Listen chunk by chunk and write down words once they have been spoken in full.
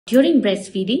During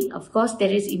breastfeeding, of course, there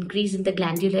is increase in the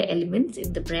glandular elements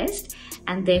in the breast,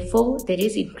 and therefore there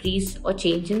is increase or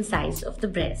change in size of the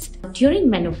breast. During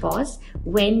menopause,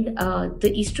 when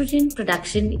the estrogen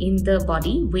production in the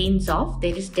body wanes off,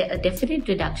 there is a definite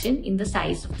reduction in the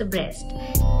size of the breast.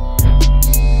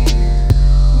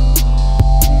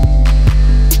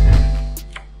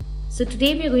 So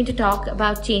today we are going to talk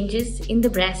about changes in the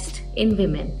breast in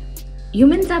women.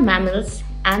 Humans are mammals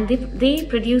and they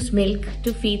produce milk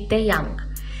to feed their young.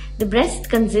 The breast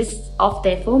consists of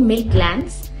therefore milk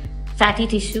glands, fatty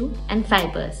tissue and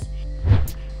fibers.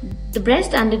 The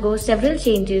breast undergoes several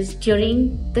changes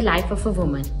during the life of a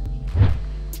woman.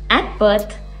 At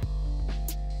birth,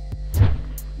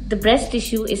 the breast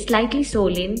tissue is slightly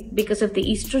swollen because of the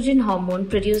estrogen hormone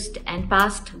produced and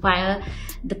passed via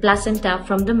the placenta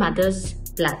from the mother's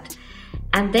blood.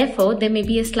 And therefore, there may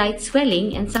be a slight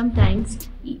swelling, and sometimes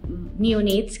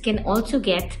neonates can also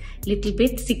get little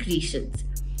bit secretions.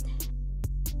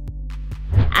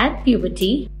 At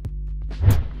puberty,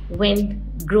 when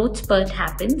growth spurt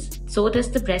happens, so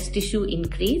does the breast tissue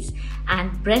increase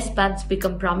and breast buds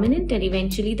become prominent, and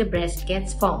eventually the breast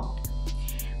gets formed.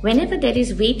 Whenever there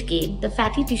is weight gain, the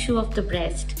fatty tissue of the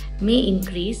breast may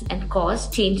increase and cause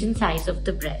change in size of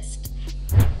the breast.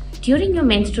 During your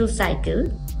menstrual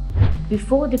cycle,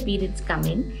 before the periods come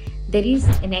in, there is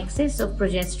an excess of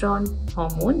progesterone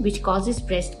hormone which causes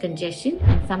breast congestion,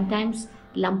 and sometimes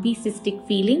lumpy cystic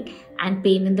feeling and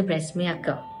pain in the breast may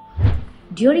occur.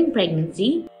 During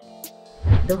pregnancy,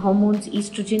 the hormones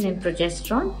estrogen and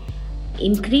progesterone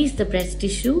increase the breast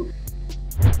tissue,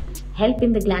 help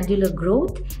in the glandular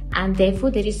growth, and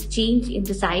therefore there is change in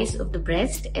the size of the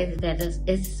breast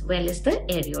as well as the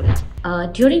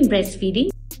areola. During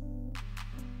breastfeeding,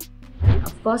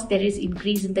 of course, there is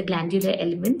increase in the glandular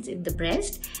elements in the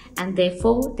breast, and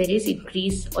therefore there is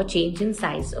increase or change in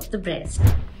size of the breast.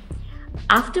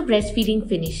 After breastfeeding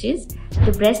finishes,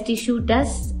 the breast tissue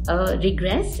does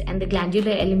regress and the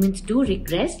glandular elements do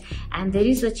regress, and there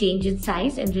is a change in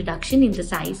size and reduction in the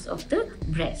size of the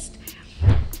breast.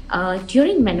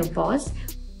 During menopause,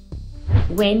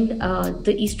 when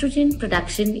the estrogen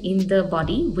production in the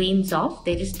body wanes off,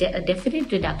 there is a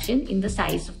definite reduction in the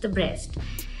size of the breast.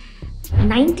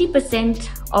 90%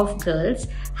 of girls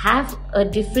have a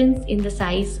difference in the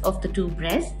size of the two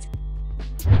breasts,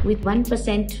 with one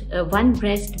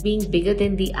breast being bigger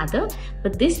than the other,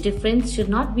 but this difference should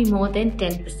not be more than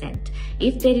 10%.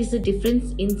 If there is a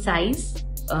difference in size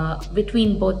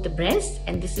between both the breasts,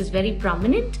 and this is very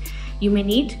prominent, you may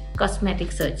need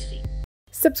cosmetic surgery.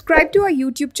 Subscribe to our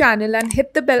YouTube channel and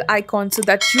hit the bell icon so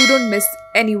that you don't miss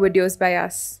any videos by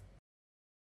us.